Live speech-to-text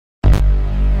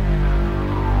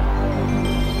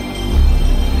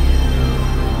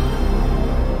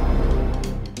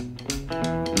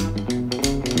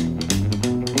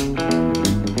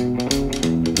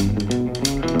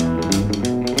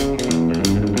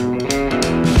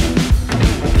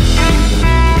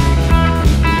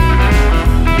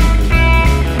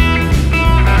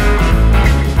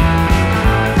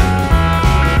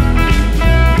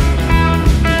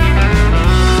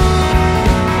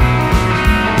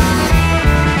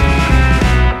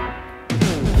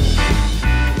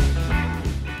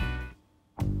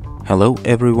Hello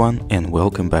everyone and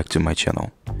welcome back to my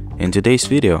channel. In today's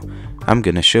video, I'm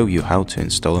gonna show you how to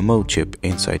install a Modchip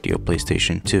inside your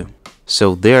PlayStation 2.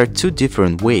 So there are two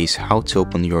different ways how to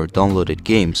open your downloaded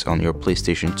games on your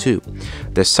PlayStation 2,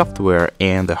 the software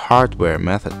and the hardware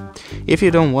method. If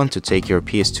you don't want to take your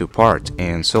PS2 apart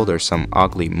and solder some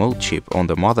ugly Modchip on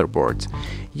the motherboard,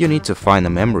 you need to find a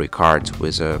memory card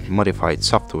with a modified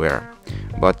software.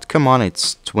 But come on,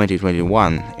 it's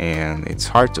 2021 and it's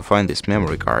hard to find this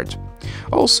memory card.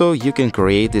 Also, you can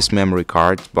create this memory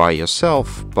card by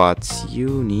yourself, but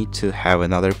you need to have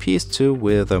another PS2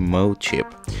 with a Modchip.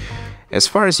 As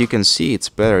far as you can see, it's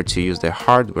better to use the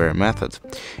hardware method,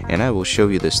 and I will show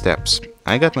you the steps.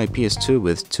 I got my PS2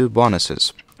 with two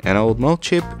bonuses, an old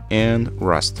Modchip and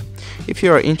Rust. If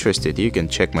you are interested, you can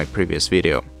check my previous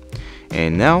video.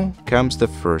 And now comes the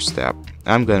first step.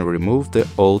 I'm gonna remove the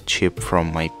old chip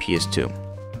from my PS2.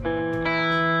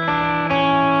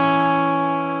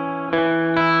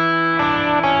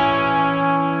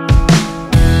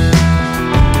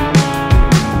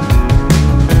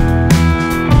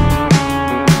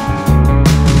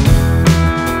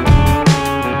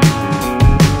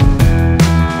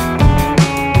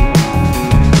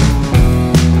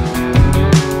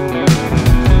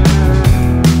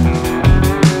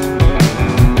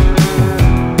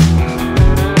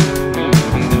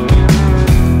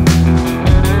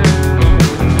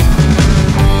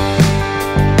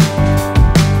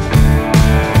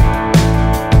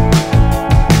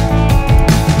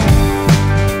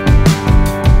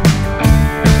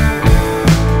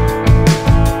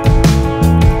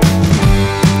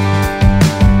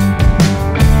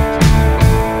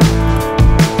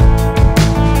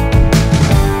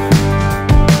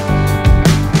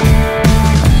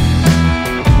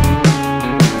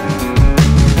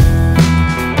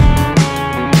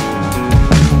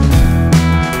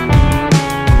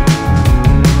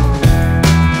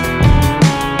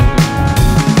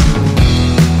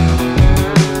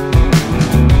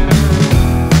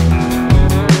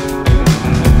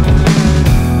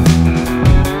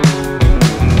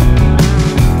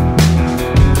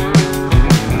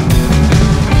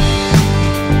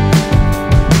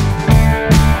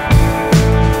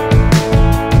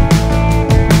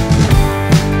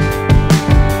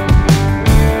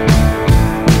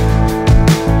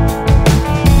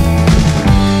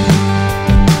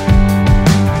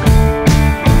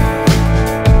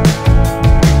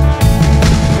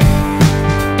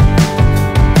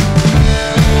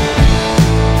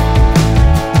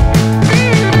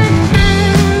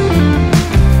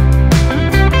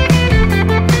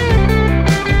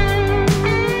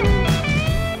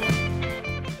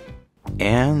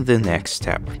 And the next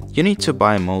step, you need to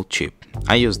buy a Modchip.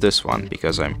 I use this one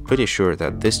because I'm pretty sure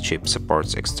that this chip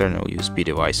supports external USB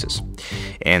devices.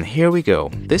 And here we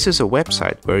go. This is a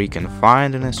website where you can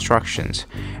find the instructions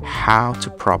how to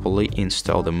properly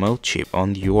install the Modchip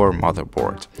on your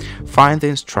motherboard. Find the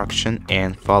instruction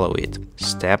and follow it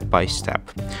step by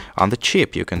step. On the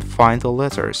chip you can find the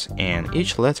letters, and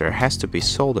each letter has to be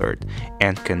soldered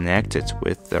and connected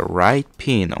with the right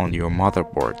pin on your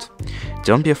motherboard.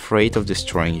 Don't be afraid of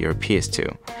destroying your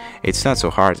PS2. It's not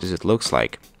so hard as it looks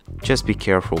like. Just be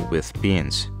careful with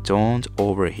pins, don't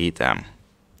overheat them.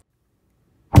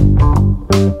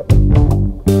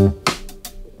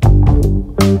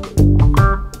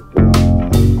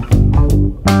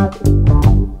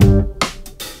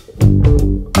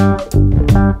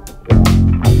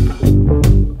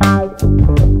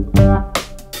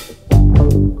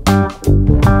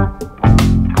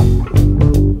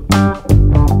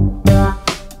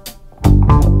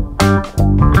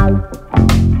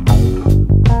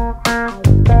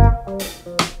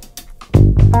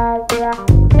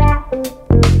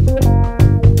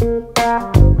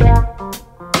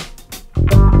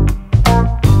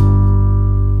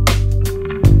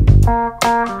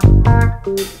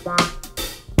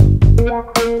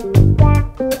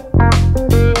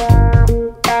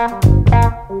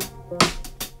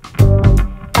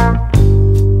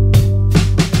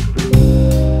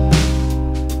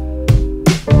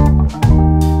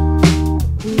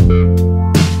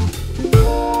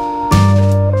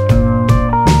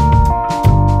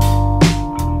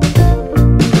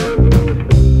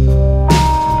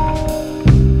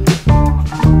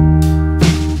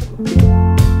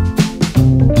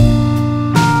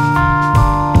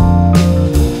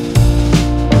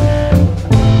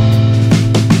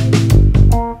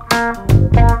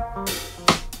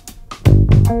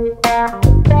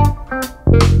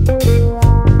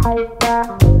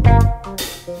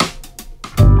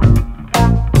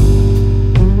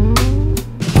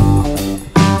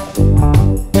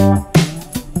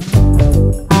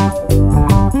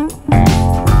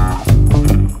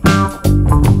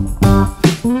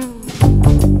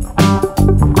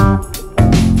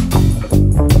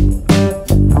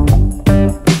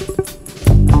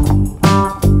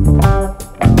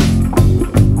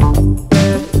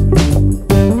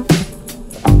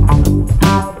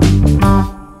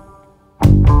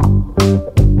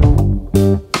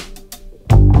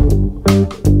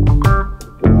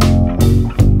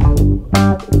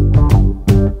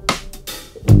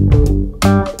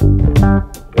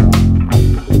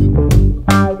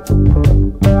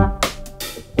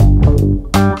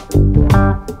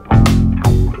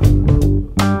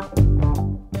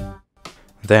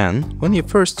 Then, when you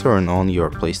first turn on your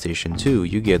PlayStation 2,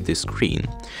 you get this screen,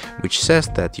 which says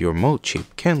that your Modchip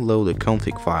can load a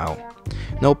config file.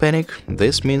 No panic,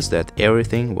 this means that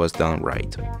everything was done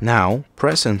right. Now,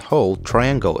 press and hold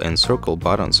triangle and circle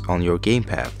buttons on your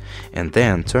gamepad, and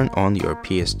then turn on your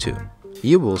PS2.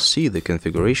 You will see the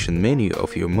configuration menu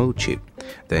of your Modchip.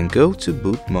 Then go to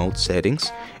boot mode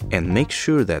settings and make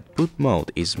sure that boot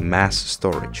mode is mass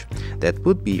storage. That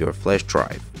would be your flash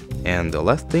drive. And the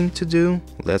last thing to do,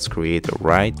 let's create a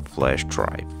right flash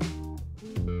drive.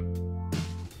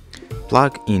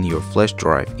 Plug in your flash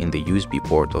drive in the USB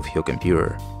port of your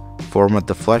computer. Format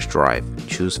the flash drive,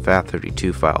 choose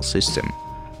FAT32 file system.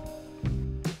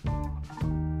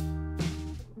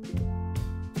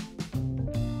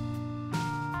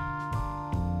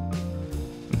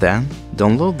 Then,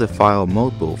 download the file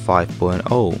Modbo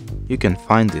 5.0. You can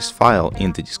find this file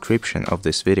in the description of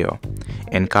this video,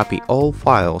 and copy all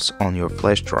files on your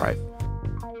flash drive.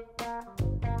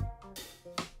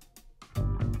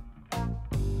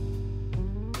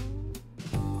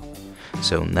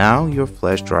 So now your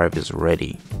flash drive is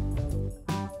ready.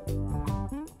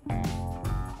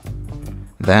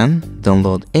 Then,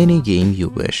 download any game you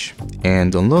wish,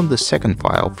 and download the second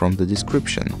file from the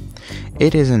description.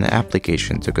 It is an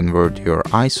application to convert your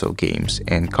ISO games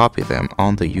and copy them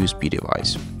on the USB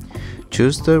device.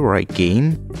 Choose the right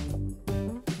game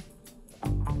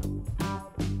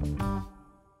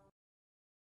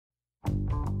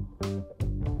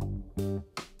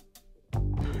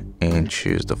and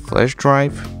choose the flash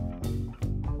drive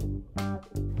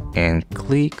and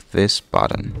click this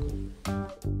button.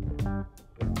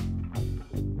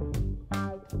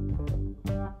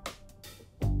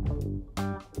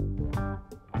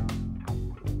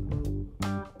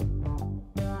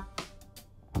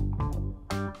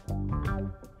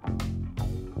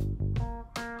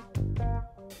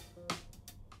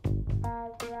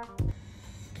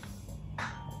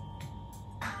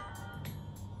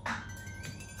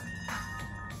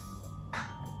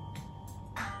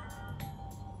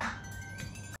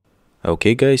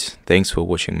 Okay guys, thanks for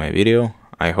watching my video.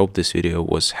 I hope this video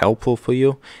was helpful for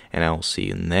you, and I'll see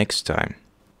you next time.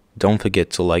 Don't forget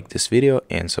to like this video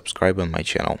and subscribe on my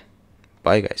channel.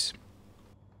 Bye guys.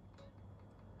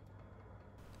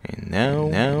 And now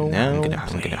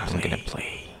I'm gonna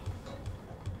play.